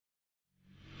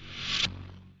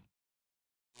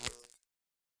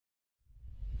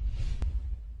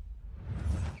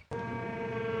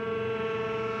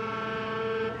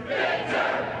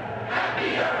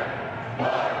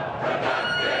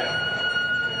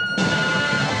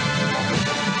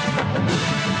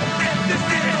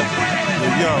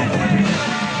Yo,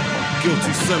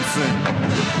 Guilty Simpson.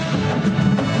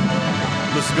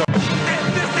 Let's go.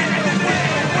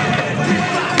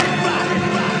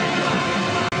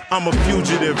 I'm a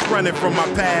fugitive, running from my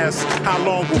past. How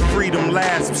long will freedom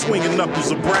last? I'm swinging knuckles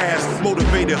of brass,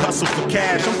 motivated hustle for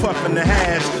cash. I'm puffing the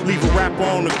hash, leave a rapper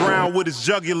on the ground with his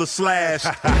jugular slash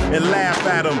and laugh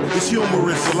at him. It's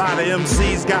humorous. A lot of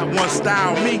MCs got one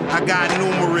style. Me, I got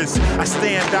numerous. I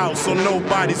stand out so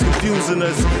nobody's confusing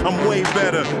us. I'm way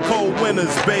better. Cold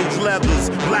winters, beige leathers,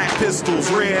 black pistols,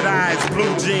 red eyes,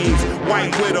 blue jeans,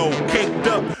 white widow, caked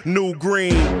up, new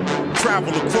green.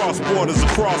 Travel across borders,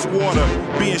 across water.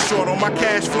 Being short on my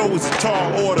cash flow is a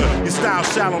tall order. Your style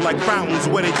shallow like fountains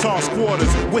where they toss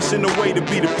quarters. Wishing the way to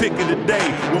be the pick of the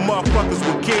day. When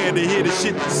motherfuckers would care to hear the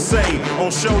shit to say.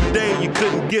 On show day, you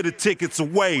couldn't get the tickets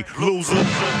away, loser.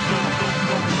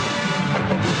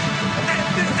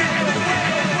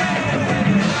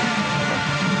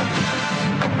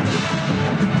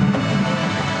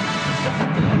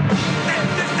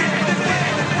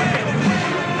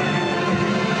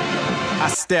 I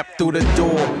step through the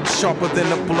door, sharper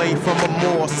than a blade from a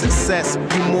Moor. Success,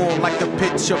 you more like the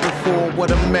picture before. What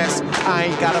a mess, I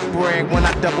ain't gotta brag when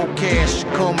I double cash.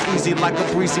 Come easy like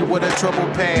a breezy with a trouble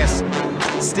pass.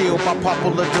 Still by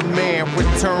popular demand,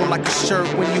 return like a shirt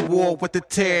when you wore with the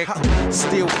tag.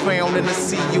 Still found in the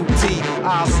CUT,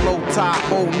 Oslo,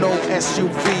 Tahoe, no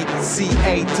SUV.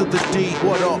 CA to the D,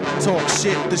 what up? Talk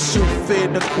shit, the shoe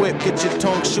fit, equip, get your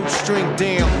tongue shoot string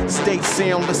down. Stay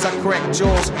soundless, I crack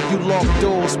jaws, you lock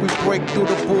doors. We break through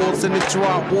the boards in the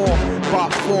drywall. By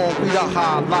form, we the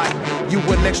highlight. You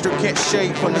an extra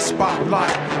cachet from the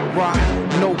spotlight.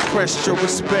 Right, no pressure,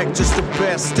 respect, just the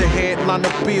best. To headline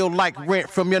the bill like rent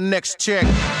from your next check.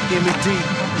 Give me deep.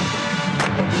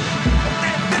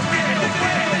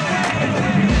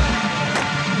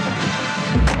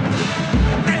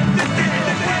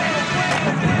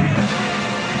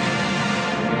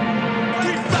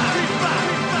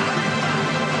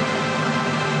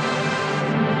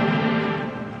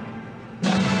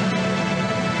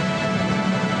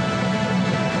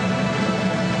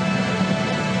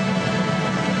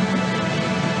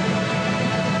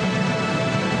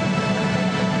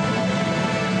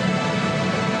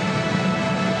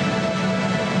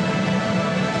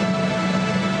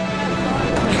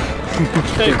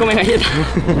 Estoy come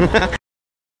galleta.